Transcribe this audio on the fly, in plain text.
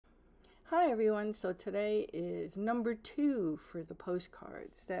Hi everyone, so today is number 2 for the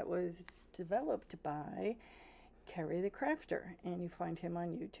postcards that was developed by Ceri the Crafter, and you find him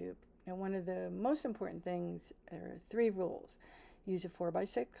on YouTube. Now one of the most important things, there are 3 rules. Use a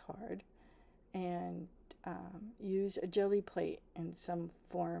 4x6 card and use a jelly plate in some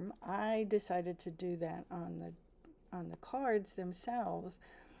form. I decided to do that on the cards themselves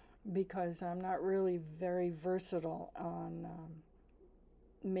because I'm not really very versatile on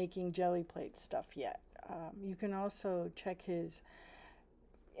making jelly plate stuff yet. You can also check his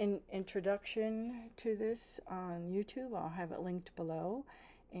introduction to this on YouTube. I'll have it linked below,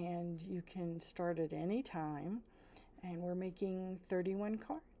 and you can start at any time. And we're making 31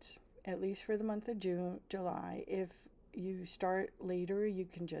 cards, at least for the month of July. If you start later, you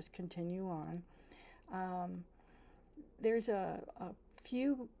can just continue on. There's a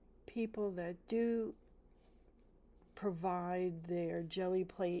few people that do provide their jelly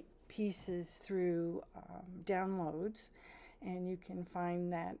plate pieces through downloads, and you can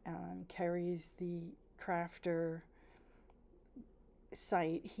find that on Ceri's the Crafter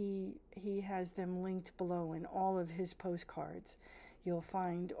site. He has them linked below in all of his postcards. You'll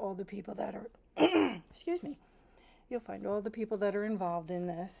find all the people that are excuse me, you'll find all the people that are involved in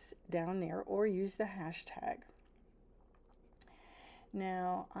this down there, or use the hashtag.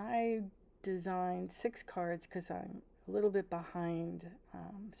 Now I designed 6 cards because I'm a little bit behind,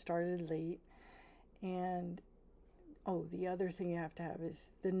 started late. And oh, the other thing you have to have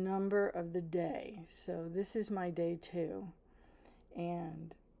is the number of the day. So this is my day 2,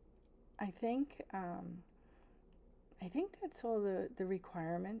 and I think that's all the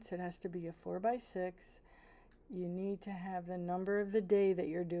requirements. It has to be a 4x6. You need to have the number of the day that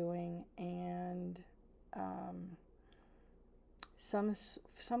you're doing, and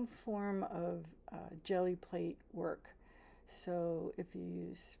some form of jelly plate work. So if you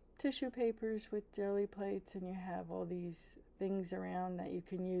use tissue papers with jelly plates and you have all these things around that you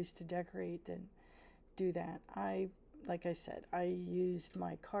can use to decorate, then do that. Like I said, I used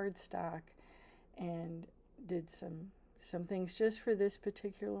my cardstock and did some things just for this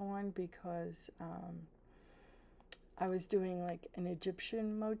particular one because I was doing like an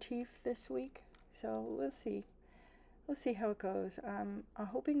Egyptian motif this week. So we'll see. We'll see how it goes. I'm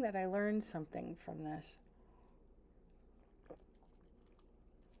hoping that I learned something from this.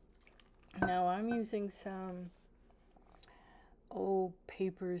 Now I'm using some old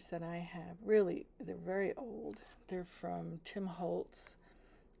papers that I have. Really, they're very old. They're from Tim Holtz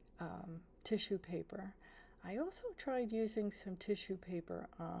tissue paper. I also tried using some tissue paper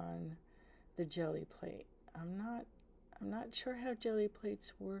on the jelly plate. I'm not sure how jelly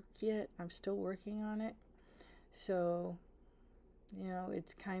plates work yet. I'm still working on it. So, you know,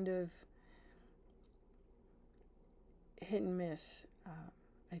 it's kind of hit and miss,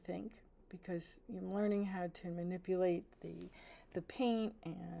 I think, because I'm learning how to manipulate the paint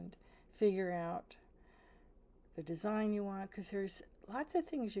and figure out the design you want, because there's lots of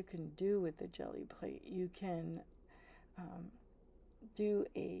things you can do with the jelly plate. You can do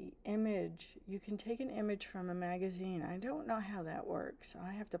a image. You can take an image from a magazine. I don't know how that works.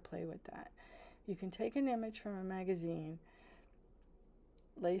 I have to play with that. You can take an image from a magazine,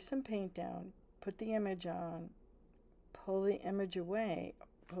 lay some paint down, put the image on, pull the image away,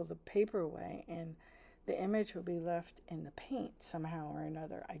 pull the paper away, and the image will be left in the paint somehow or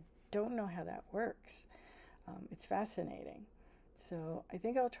another. I don't know how that works. It's fascinating. So I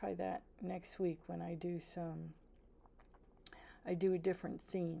think I'll try that next week when I do a different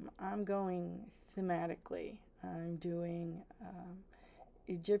theme. I'm going thematically. I'm doing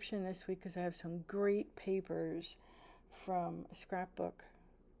Egyptian this week because I have some great papers from a scrapbook.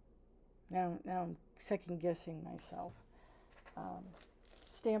 Now I'm second guessing myself.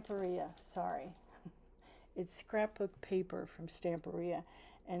 Stamperia, sorry. It's scrapbook paper from Stamperia,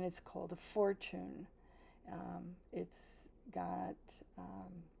 and it's called a fortune. It's got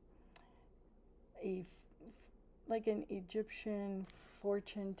like an Egyptian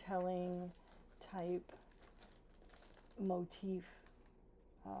fortune-telling type motif.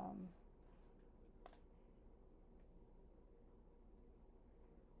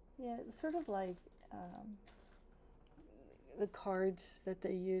 Yeah, it's sort of like the cards that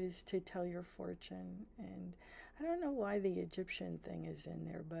they use to tell your fortune. And I don't know why the Egyptian thing is in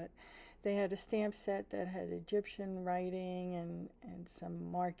there, but they had a stamp set that had Egyptian writing and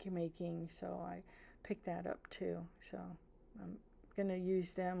some mark making, so I picked that up too. So I'm going to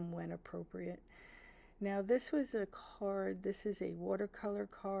use them when appropriate. Now this was a card. This is a watercolor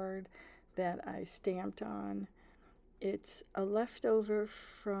card that I stamped on. It's a leftover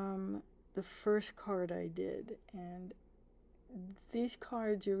from the first card I did, and these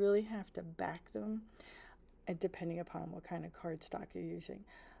cards, you really have to back them, depending upon what kind of cardstock you're using.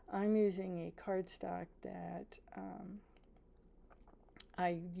 I'm using a cardstock that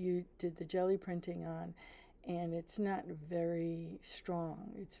you did the jelly printing on, and it's not very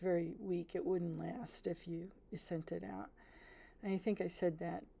strong. It's very weak. It wouldn't last if you sent it out. And I think I said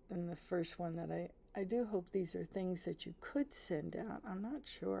that in the first one, that I do hope these are things that you could send out. I'm not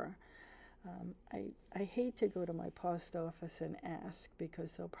sure. I hate to go to my post office and ask,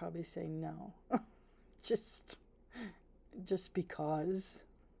 because they'll probably say no. just because.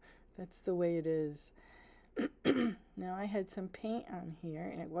 That's the way it is. Now, I had some paint on here,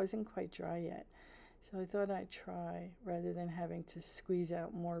 and it wasn't quite dry yet. So I thought I'd try, rather than having to squeeze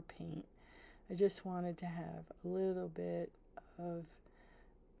out more paint, I just wanted to have a little bit of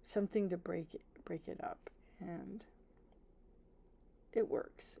something to break it up, and it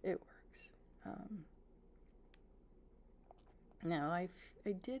works. It works. Now I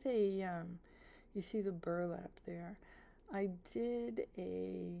did a you see the burlap there. I did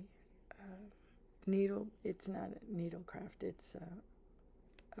a needle. It's not a needle craft. It's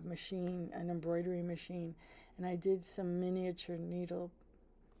a machine, an embroidery machine, and I did some miniature needle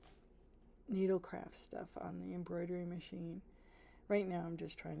craft stuff on the embroidery machine. Right now I'm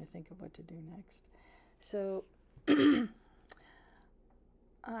just trying to think of what to do next. So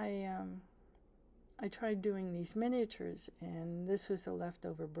I tried doing these miniatures, and this was the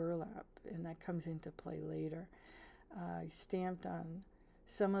leftover burlap, and that comes into play later. I stamped on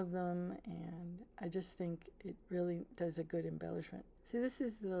some of them, and I just think it really does a good embellishment. See, this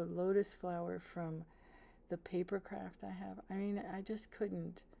is the lotus flower from the paper craft I have. I mean, I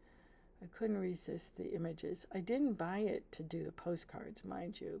couldn't resist the images. I didn't buy it to do the postcards,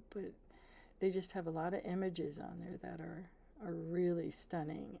 mind you, but they just have a lot of images on there that are really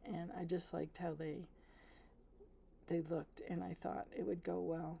stunning, and I just liked how they looked, and I thought it would go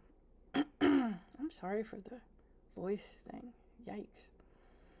well. I'm sorry for the voice thing. Yikes.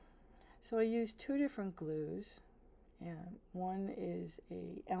 So I used two different glues, and one is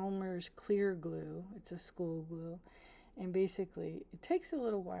a Elmer's clear glue. It's a school glue, and basically it takes a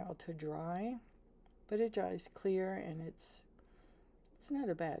little while to dry, but it dries clear, and it's not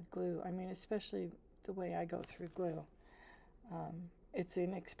a bad glue. I mean, especially the way I go through glue. It's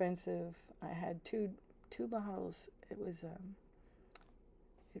inexpensive. I had two bottles. It was a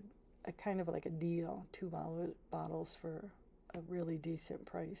kind of like a deal, two bottles for a really decent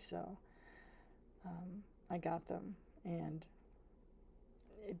price. So I got them, and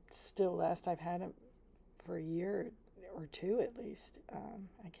it still lasts. I've had it for a year or two at least.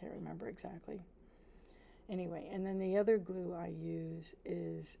 I can't remember exactly. Anyway, and then the other glue I use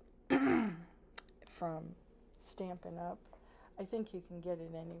is from Stampin' Up. I think you can get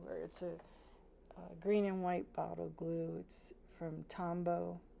it anywhere. It's a green and white bottle glue. It's from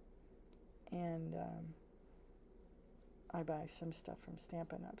Tombow, and I buy some stuff from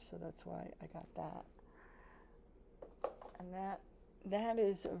Stampin' Up, so that's why I got that. And that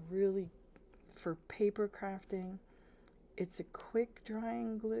is a really, for paper crafting, it's a quick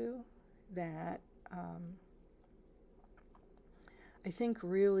drying glue that I think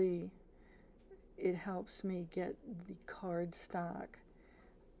really it helps me get the cardstock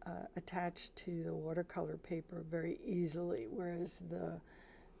attached to the watercolor paper very easily, whereas the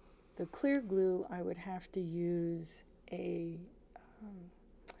clear glue, I would have to use a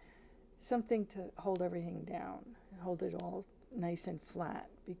something to hold everything down, hold it all nice and flat,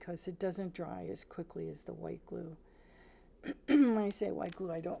 because it doesn't dry as quickly as the white glue. When I say white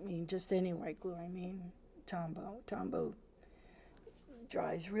glue, I don't mean just any white glue. I mean Tombow. Tombow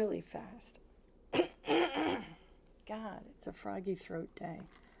dries really fast. God, it's a froggy throat day.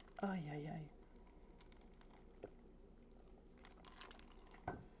 Oh, yeah.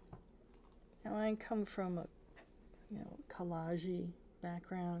 Now, I come from a, collage-y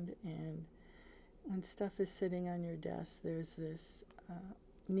background, and when stuff is sitting on your desk, there's this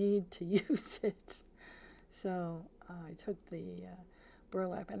need to use it. So I took the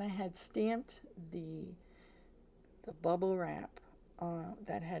burlap, and I had stamped the bubble wrap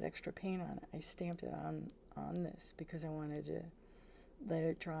that had extra paint on it. I stamped it on this because I wanted to let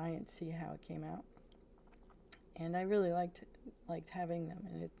it dry and see how it came out. And I really liked having them,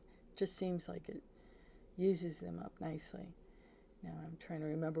 and it just seems like it uses them up nicely. Now I'm trying to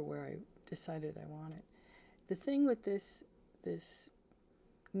remember where I decided I want it. The thing with this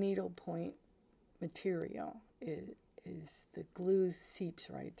needle point material is the glue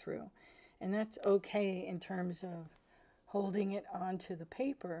seeps right through, and that's okay in terms of holding it onto the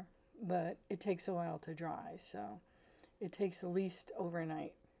paper, but it takes a while to dry, so it takes at least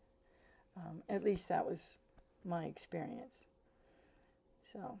overnight. At least that was my experience.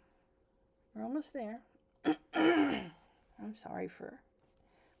 So we're almost there. I'm sorry for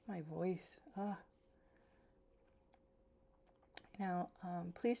my voice. Now,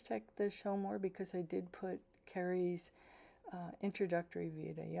 please check the show more because I did put Ceri's introductory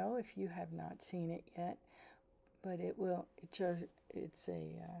video if you have not seen it yet. But it's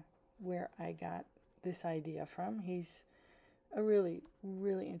where I got this idea from. He's a really,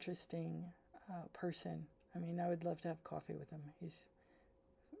 really interesting person. I mean, I would love to have coffee with him. He's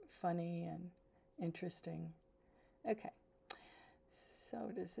funny and interesting. Okay, so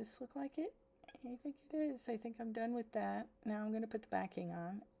does this look like it? I think it is. I think I'm done with that. Now I'm going to put the backing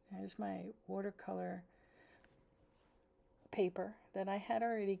on. There's my watercolor paper that I had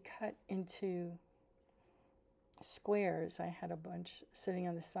already cut into squares. I had a bunch sitting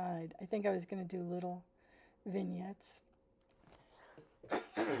on the side. I think I was going to do little vignettes.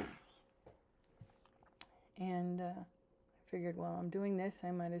 And I figured, well, I'm doing this,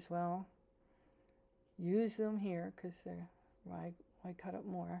 I might as well use them here because why cut up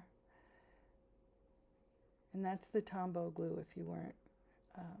more? And that's the Tombow glue if you weren't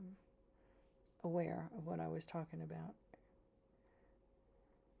aware of what I was talking about.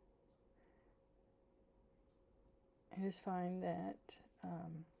 I just find that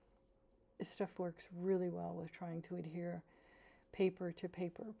this stuff works really well with trying to adhere paper to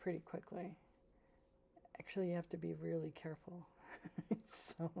paper pretty quickly. Actually, you have to be really careful.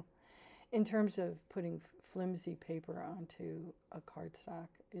 So, in terms of putting flimsy paper onto a cardstock,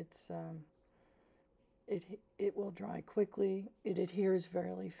 it will dry quickly. It adheres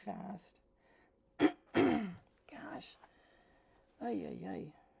very fast. Gosh,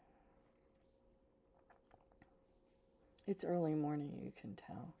 ay. It's early morning, you can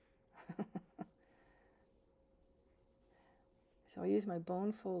tell. So I use my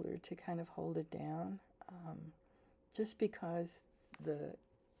bone folder to kind of hold it down, just because the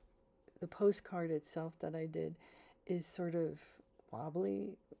postcard itself that I did is sort of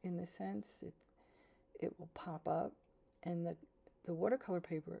wobbly in the sense it will pop up, and the watercolor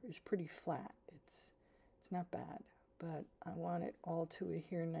paper is pretty flat. It's not bad, but I want it all to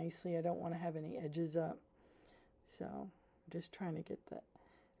adhere nicely. I don't want to have any edges up, so I'm just trying to get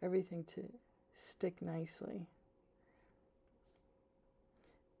everything to stick nicely.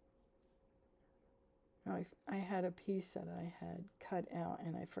 Now, I had a piece that I had cut out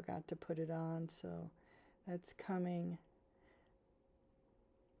and I forgot to put it on, so that's coming.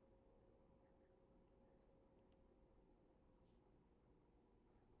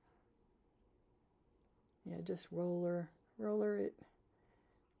 Yeah, just roller it.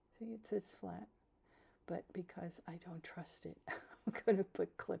 See, it sits flat. But because I don't trust it, I'm going to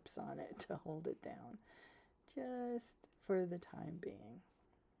put clips on it to hold it down, just for the time being.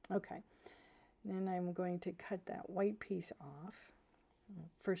 Okay. Then I'm going to cut that white piece off.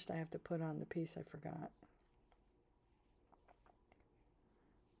 First I have to put on the piece I forgot.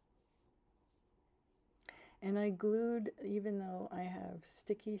 And I glued, even though I have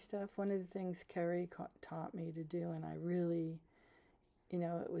sticky stuff, one of the things Ceri taught me to do, and I really,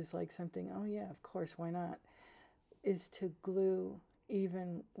 it was like something, oh yeah, of course, why not, is to glue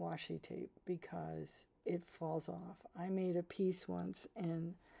even washi tape because it falls off. I made a piece once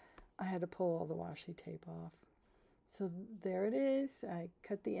and I had to pull all the washi tape off. So there it is. I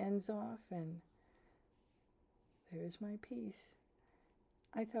cut the ends off and there's my piece.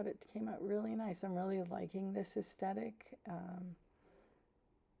 I thought it came out really nice. I'm really liking this aesthetic.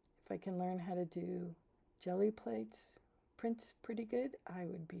 If I can learn how to do jelly prints pretty good, I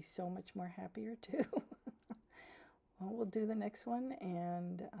would be so much more happier too. Well, we'll do the next one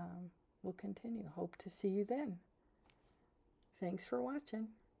and we'll continue. Hope to see you then. Thanks for watching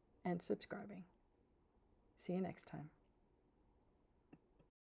and subscribing. See you next time.